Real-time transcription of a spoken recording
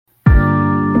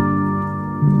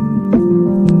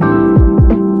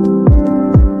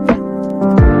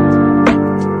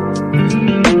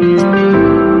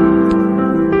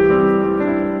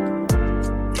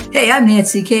I'm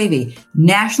Nancy Cavey,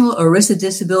 National ERISA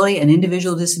Disability and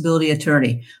Individual Disability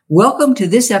Attorney. Welcome to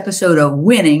this episode of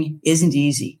Winning Isn't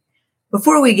Easy.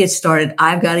 Before we get started,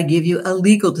 I've got to give you a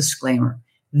legal disclaimer.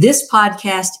 This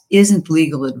podcast isn't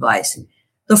legal advice.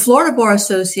 The Florida Bar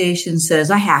Association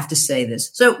says I have to say this.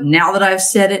 So now that I've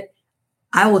said it,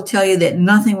 I will tell you that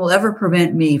nothing will ever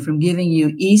prevent me from giving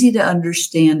you easy to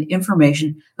understand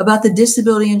information about the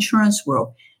disability insurance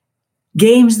world,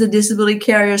 games the disability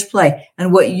carriers play,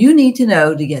 and what you need to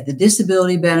know to get the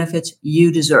disability benefits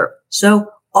you deserve. So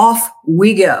off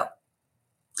we go.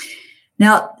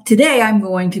 Now, today I'm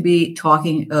going to be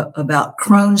talking about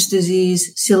Crohn's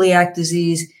disease, celiac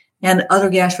disease, and other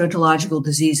gastroenterological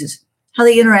diseases, how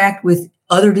they interact with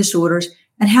other disorders,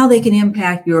 and how they can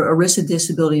impact your ERISA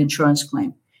disability insurance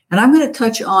claim. And I'm going to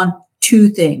touch on two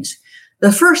things.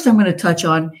 The first I'm going to touch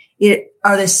on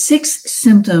are the 6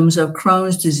 symptoms of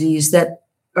Crohn's disease that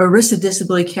ERISA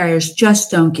disability carriers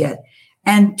just don't get.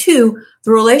 And 2,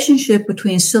 the relationship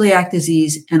between celiac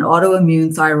disease and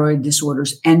autoimmune thyroid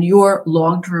disorders and your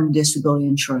long-term disability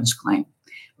insurance claim.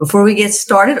 Before we get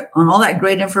started on all that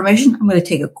great information, I'm going to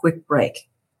take a quick break.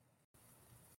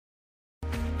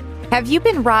 Have you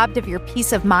been robbed of your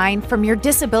peace of mind from your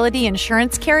disability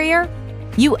insurance carrier?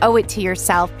 You owe it to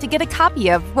yourself to get a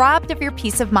copy of Robbed of Your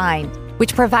Peace of Mind,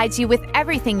 which provides you with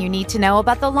everything you need to know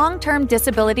about the long-term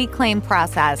disability claim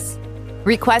process.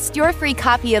 Request your free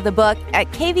copy of the book at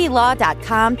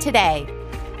kvlaw.com today.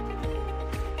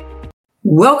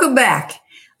 Welcome back.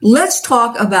 Let's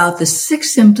talk about the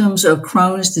 6 symptoms of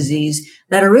Crohn's disease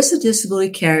that ERISA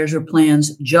disability carriers or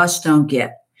plans just don't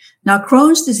get. Now,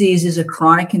 Crohn's disease is a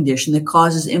chronic condition that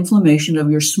causes inflammation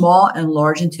of your small and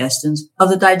large intestines of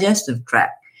the digestive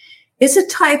tract. It's a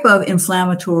type of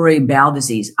inflammatory bowel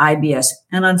disease, IBS,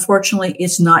 and unfortunately,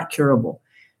 it's not curable.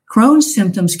 Crohn's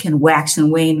symptoms can wax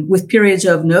and wane with periods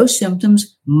of no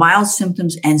symptoms, mild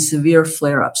symptoms, and severe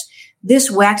flare-ups.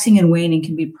 This waxing and waning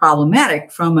can be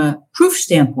problematic from a proof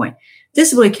standpoint.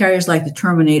 Disability carriers like to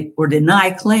terminate or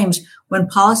deny claims when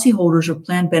policyholders or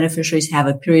plan beneficiaries have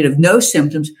a period of no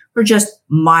symptoms or just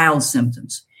mild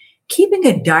symptoms. Keeping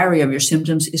a diary of your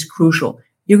symptoms is crucial.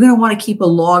 You're going to want to keep a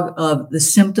log of the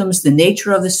symptoms, the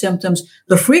nature of the symptoms,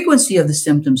 the frequency of the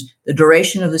symptoms, the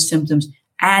duration of the symptoms,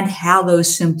 and how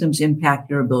those symptoms impact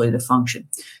your ability to function.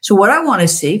 So what I want to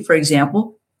see, for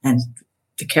example, and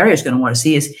the carrier is going to want to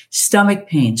see, is stomach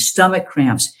pain, stomach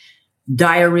cramps,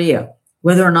 diarrhea,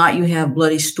 whether or not you have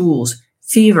bloody stools,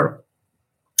 fever,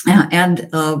 and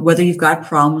whether you've got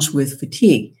problems with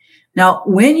fatigue. Now,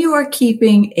 when you are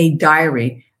keeping a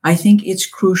diary, I think it's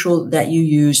crucial that you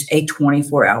use a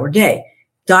 24-hour day.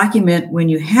 Document when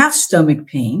you have stomach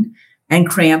pain and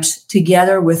cramps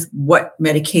together with what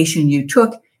medication you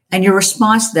took and your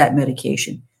response to that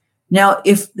medication. Now,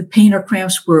 if the pain or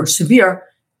cramps were severe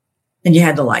and you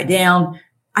had to lie down,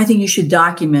 I think you should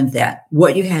document that,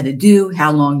 what you had to do,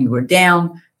 how long you were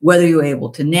down, whether you were able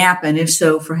to nap, and if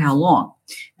so, for how long.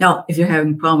 Now, if you're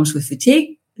having problems with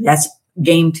fatigue, that's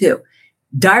game 2.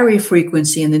 Diarrhea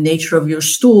frequency and the nature of your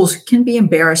stools can be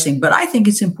embarrassing, but I think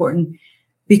it's important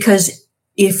because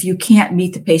if you can't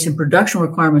meet the pace and production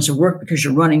requirements of work because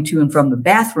you're running to and from the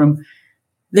bathroom,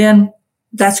 then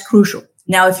that's crucial.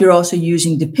 Now, if you're also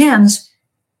using depends,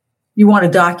 you want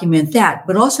to document that,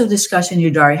 but also discuss in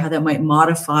your diary how that might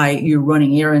modify your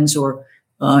running errands or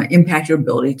impact your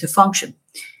ability to function.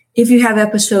 If you have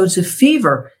episodes of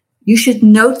fever, you should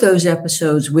note those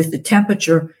episodes with the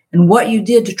temperature and what you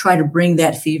did to try to bring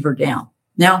that fever down.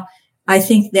 Now, I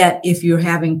think that if you're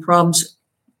having problems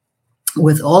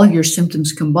with all of your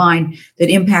symptoms combined that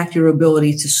impact your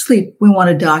ability to sleep, we want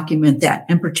to document that,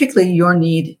 and particularly your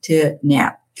need to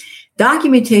nap.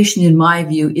 Documentation, in my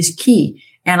view, is key.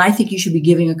 And I think you should be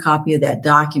giving a copy of that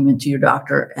document to your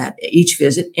doctor at each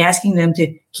visit, asking them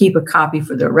to keep a copy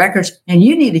for their records. And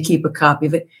you need to keep a copy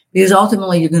of it because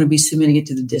ultimately you're going to be submitting it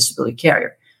to the disability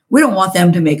carrier. We don't want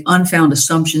them to make unfounded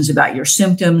assumptions about your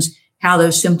symptoms, how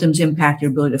those symptoms impact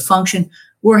your ability to function,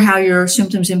 or how your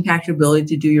symptoms impact your ability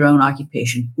to do your own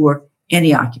occupation or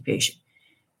any occupation.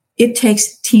 It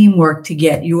takes teamwork to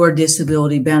get your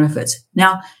disability benefits.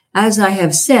 Now, as I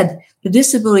have said, the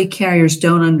disability carriers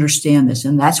don't understand this,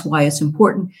 and that's why it's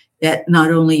important that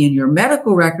not only in your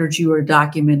medical records you are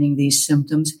documenting these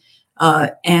symptoms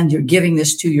and you're giving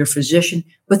this to your physician,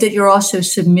 but that you're also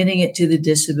submitting it to the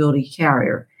disability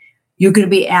carrier. You're going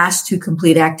to be asked to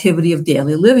complete activity of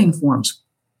daily living forms,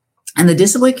 and the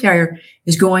disability carrier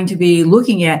is going to be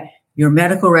looking at your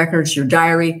medical records, your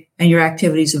diary, and your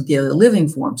activities of daily living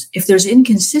forms. If there's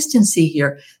inconsistency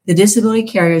here, the disability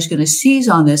carrier is going to seize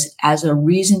on this as a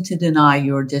reason to deny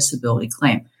your disability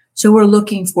claim. So we're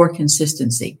looking for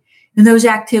consistency. And those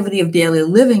activity of daily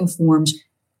living forms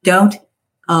don't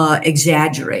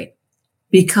exaggerate,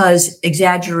 because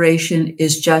exaggeration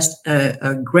is just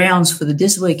a grounds for the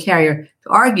disability carrier to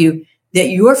argue that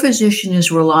your physician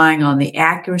is relying on the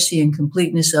accuracy and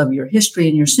completeness of your history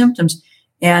and your symptoms.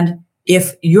 And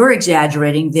if you're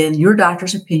exaggerating, then your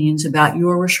doctor's opinions about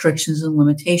your restrictions and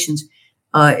limitations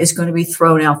is going to be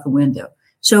thrown out the window.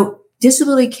 So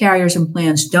disability carriers and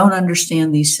plans don't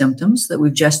understand these symptoms that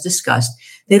we've just discussed.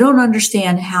 They don't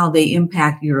understand how they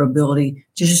impact your ability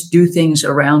to just do things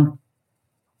around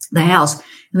the house.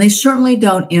 And they certainly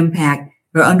don't impact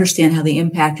or understand how they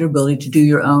impact your ability to do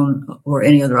your own or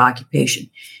any other occupation.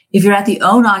 If you're at the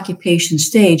own occupation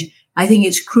stage, I think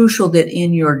it's crucial that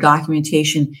in your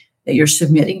documentation that you're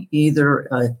submitting,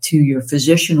 either to your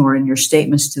physician or in your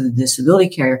statements to the disability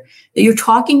carrier, that you're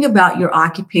talking about your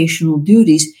occupational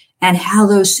duties and how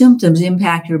those symptoms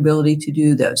impact your ability to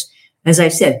do those. As I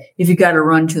said, if you've got to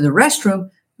run to the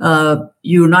restroom,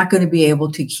 you're not going to be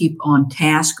able to keep on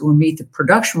task or meet the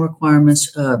production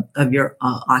requirements of your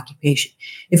occupation.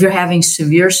 If you're having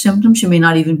severe symptoms, you may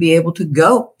not even be able to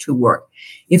go to work.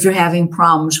 If you're having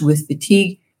problems with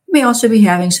fatigue, you may also be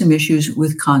having some issues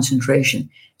with concentration.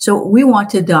 So you want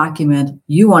to document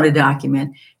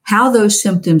how those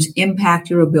symptoms impact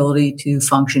your ability to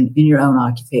function in your own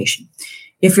occupation.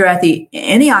 If you're at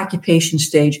any occupation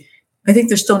stage, I think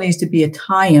there still needs to be a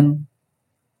tie-in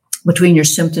between your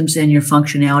symptoms and your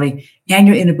functionality and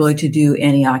your inability to do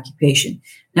any occupation.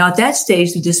 Now, at that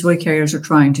stage, the disability carriers are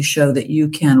trying to show that you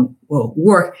can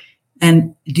work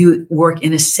and do work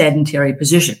in a sedentary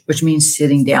position, which means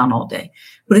sitting down all day.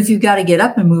 But if you've got to get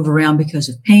up and move around because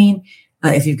of pain,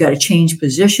 if you've got to change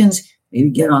positions, maybe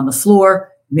get on the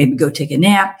floor, maybe go take a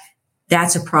nap,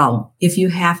 that's a problem. If you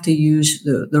have to use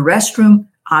the restroom,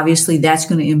 obviously that's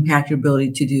going to impact your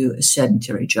ability to do a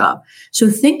sedentary job. So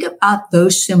think about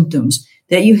those symptoms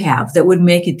that you have that would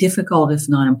make it difficult, if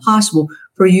not impossible,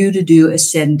 for you to do a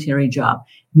sedentary job.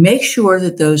 Make sure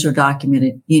that those are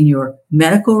documented in your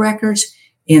medical records,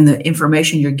 in the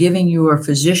information you're giving your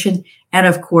physician, and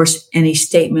of course, any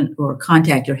statement or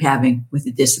contact you're having with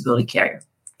the disability carrier.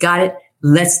 Got it?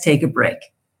 Let's take a break.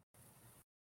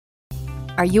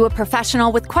 Are you a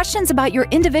professional with questions about your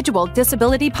individual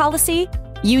disability policy?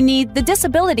 You need the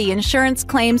Disability Insurance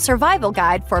Claim Survival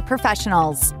Guide for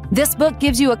Professionals. This book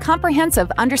gives you a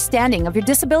comprehensive understanding of your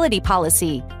disability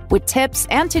policy, with tips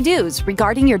and to-dos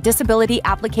regarding your disability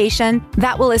application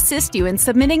that will assist you in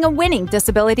submitting a winning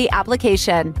disability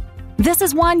application. This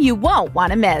is one you won't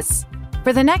want to miss.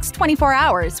 For the next 24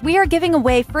 hours, we are giving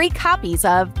away free copies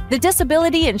of the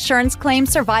Disability Insurance Claim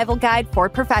Survival Guide for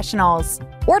Professionals.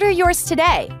 Order yours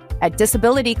today at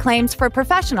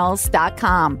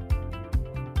disabilityclaimsforprofessionals.com.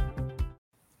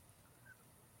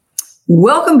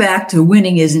 Welcome back to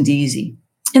Winning Isn't Easy.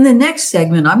 In the next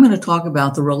segment, I'm going to talk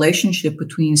about the relationship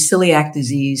between celiac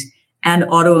disease and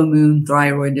autoimmune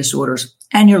thyroid disorders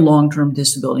and your long-term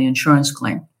disability insurance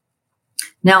claim.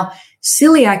 Now,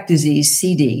 celiac disease,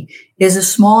 CD, is a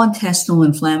small intestinal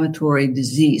inflammatory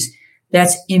disease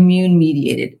that's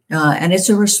immune-mediated, and it's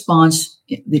a response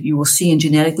that you will see in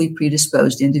genetically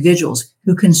predisposed individuals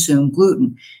who consume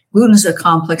gluten. Gluten is a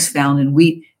complex found in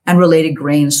wheat and related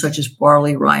grains such as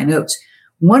barley, rye, and oats.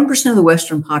 1% of the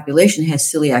Western population has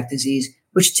celiac disease,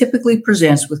 which typically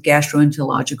presents with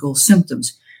gastroenterological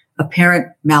symptoms,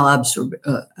 apparent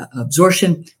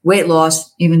malabsorption, weight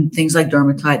loss, even things like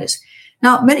dermatitis.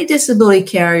 Now, many disability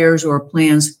carriers or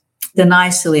plans deny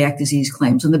celiac disease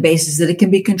claims on the basis that it can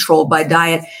be controlled by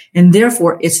diet and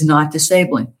therefore it's not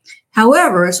disabling.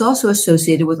 However, it's also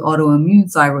associated with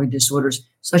autoimmune thyroid disorders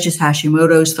such as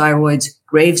Hashimoto's thyroids,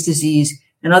 Graves' disease,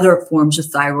 and other forms of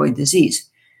thyroid disease.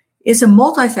 It's a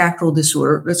multifactorial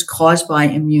disorder that's caused by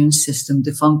immune system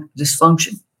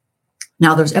dysfunction.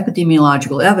 Now, there's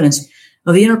epidemiological evidence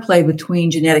of the interplay between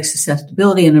genetic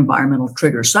susceptibility and environmental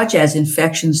triggers, such as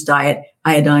infections, diet,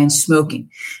 iodine,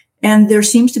 smoking. And there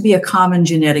seems to be a common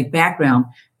genetic background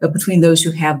between those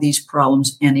who have these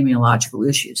problems and immunological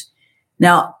issues.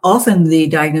 Now, often the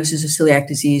diagnosis of celiac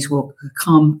disease will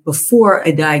come before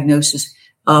a diagnosis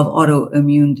of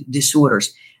autoimmune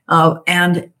disorders.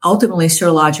 And ultimately,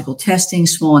 serological testing,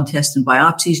 small intestine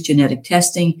biopsies, genetic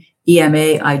testing,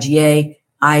 EMA, IgA,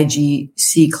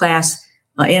 IgC class,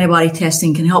 antibody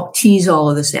testing can help tease all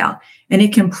of this out. And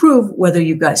it can prove whether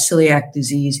you've got celiac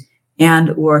disease and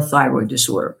or thyroid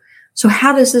disorder. So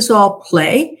how does this all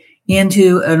play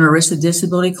into an ERISA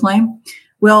disability claim?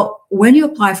 Well, when you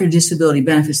apply for disability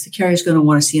benefits, the carrier is going to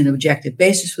want to see an objective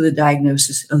basis for the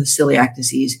diagnosis of the celiac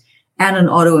disease and an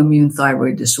autoimmune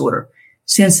thyroid disorder.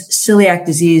 since celiac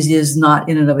disease is not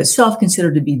in and of itself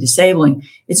considered to be disabling,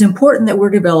 it's important that we're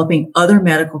developing other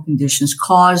medical conditions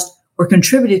caused or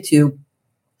contributed to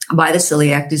by the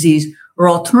celiac disease, or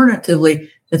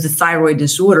alternatively, that the thyroid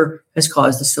disorder has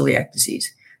caused the celiac disease.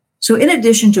 So in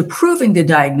addition to proving the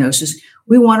diagnosis,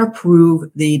 we want to prove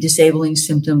the disabling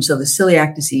symptoms of the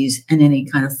celiac disease and any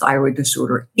kind of thyroid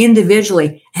disorder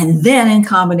individually and then in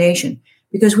combination,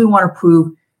 because we want to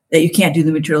prove that you can't do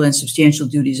the material and substantial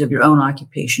duties of your own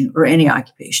occupation or any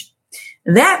occupation.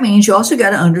 That means you also got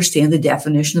to understand the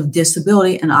definition of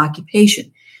disability and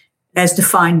occupation as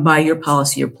defined by your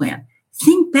policy or plan.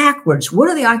 Think backwards. What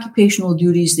are the occupational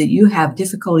duties that you have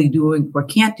difficulty doing or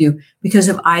can't do because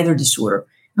of either disorder?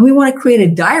 And we want to create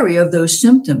a diary of those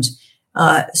symptoms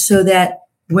so that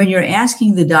when you're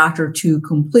asking the doctor to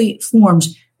complete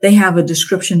forms, they have a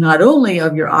description not only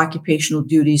of your occupational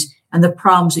duties and the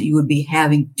problems that you would be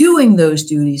having doing those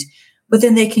duties, but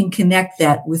then they can connect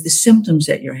that with the symptoms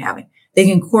that you're having. They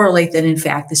can correlate that, in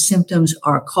fact, the symptoms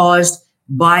are caused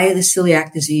by the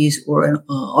celiac disease or an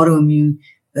autoimmune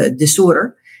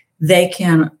disorder. They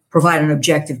can provide an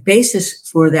objective basis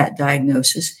for that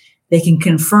diagnosis. They can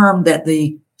confirm that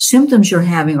the symptoms you're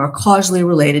having are causally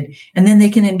related, and then they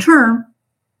can in turn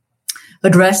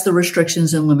address the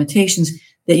restrictions and limitations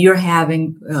that you're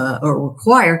having or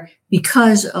require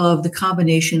because of the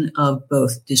combination of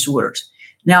both disorders.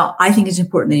 Now, I think it's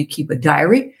important that you keep a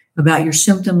diary about your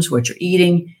symptoms, what you're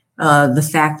eating, the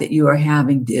fact that you are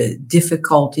having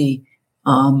difficulty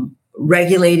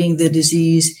regulating the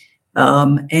disease,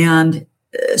 and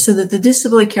so that the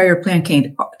disability carrier plan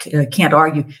can't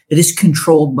argue that it's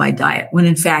controlled by diet, when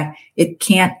in fact it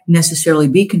can't necessarily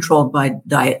be controlled by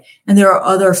diet. And there are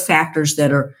other factors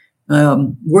that are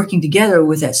working together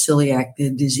with that celiac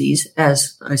disease,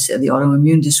 as I said, the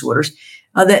autoimmune disorders,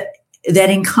 that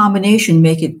in combination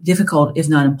make it difficult, if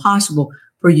not impossible,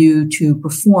 for you to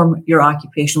perform your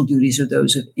occupational duties or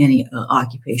those of any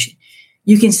occupation.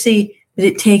 You can see that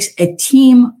it takes a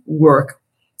teamwork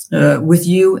with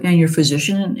you and your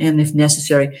physician, and if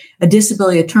necessary, a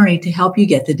disability attorney to help you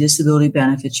get the disability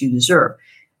benefits you deserve.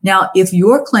 Now, if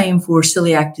your claim for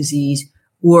celiac disease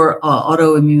or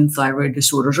autoimmune thyroid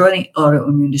disorders or any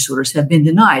autoimmune disorders have been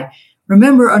denied,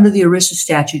 remember, under the ERISA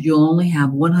statute, you'll only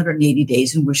have 180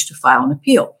 days in which to file an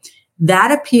appeal.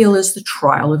 That appeal is the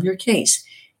trial of your case.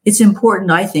 It's important,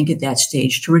 I think, at that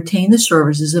stage to retain the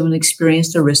services of an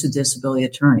experienced ERISA disability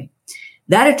attorney.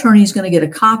 That attorney is going to get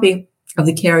a copy of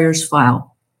the carrier's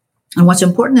file. And what's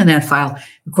important in that file,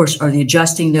 of course, are the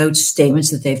adjusting notes, statements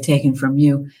that they've taken from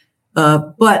you.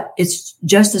 But it's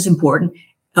just as important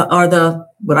are the,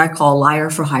 what I call liar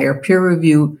for hire, peer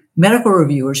review medical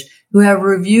reviewers who have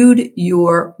reviewed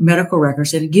your medical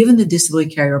records and given the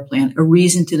disability carrier plan a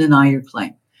reason to deny your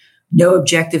claim. No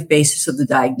objective basis of the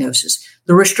diagnosis.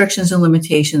 The restrictions and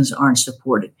limitations aren't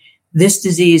supported. This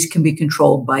disease can be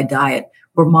controlled by diet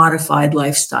or modified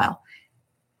lifestyle.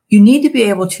 You need to be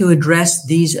able to address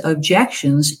these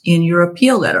objections in your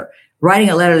appeal letter. Writing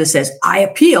a letter that says, I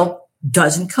appeal,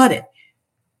 doesn't cut it.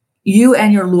 You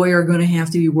and your lawyer are going to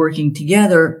have to be working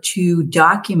together to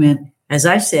document, as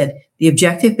I said, the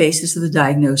objective basis of the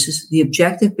diagnosis, the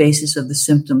objective basis of the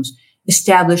symptoms,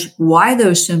 establish why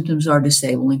those symptoms are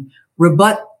disabling,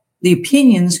 rebut the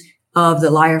opinions of the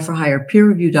liar for hire peer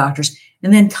review doctors,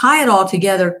 and then tie it all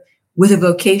together with a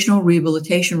vocational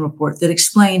rehabilitation report that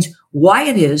explains why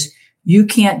it is you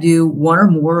can't do one or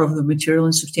more of the material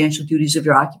and substantial duties of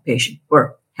your occupation,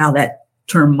 or how that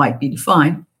term might be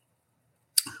defined,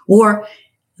 or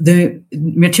the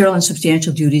material and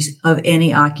substantial duties of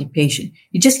any occupation.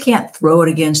 You just can't throw it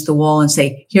against the wall and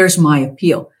say, here's my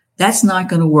appeal. That's not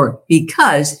going to work,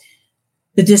 because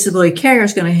the disability carrier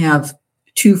is going to have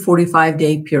 2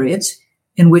 45-day periods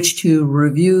in which to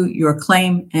review your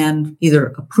claim and either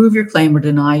approve your claim or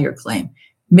deny your claim.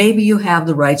 Maybe you have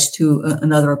the rights to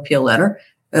another appeal letter.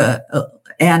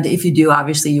 And if you do,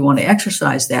 obviously you want to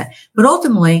exercise that. But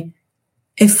ultimately,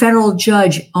 a federal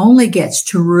judge only gets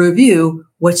to review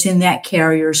what's in that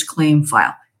carrier's claim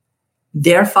file.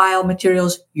 Their file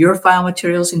materials, your file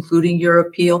materials, including your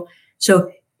appeal.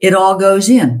 So it all goes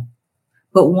in.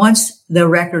 But once the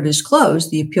record is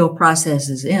closed, the appeal process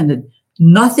is ended,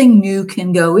 nothing new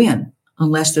can go in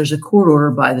unless there's a court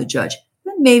order by the judge,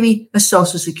 and maybe a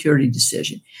Social Security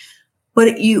decision.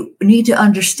 But you need to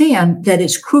understand that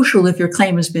it's crucial, if your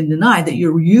claim has been denied, that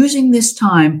you're using this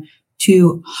time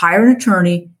to hire an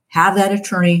attorney, have that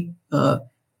attorney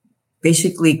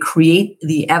basically create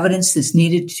the evidence that's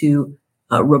needed to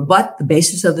rebut the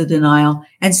basis of the denial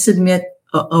and submit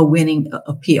a winning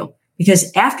appeal.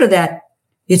 Because after that,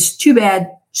 it's too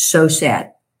bad, so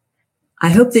sad. I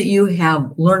hope that you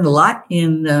have learned a lot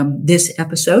in this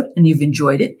episode and you've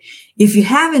enjoyed it. If you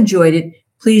have enjoyed it,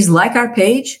 please like our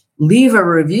page, leave a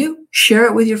review, share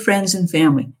it with your friends and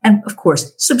family. And of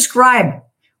course, subscribe.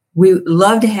 We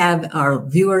love to have our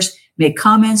viewers make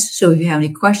comments. So if you have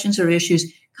any questions or issues,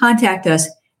 contact us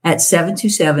at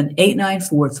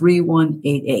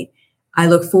 727-894-3188. I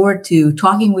look forward to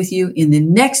talking with you in the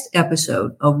next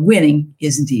episode of Winning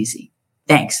Isn't Easy.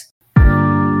 Thanks.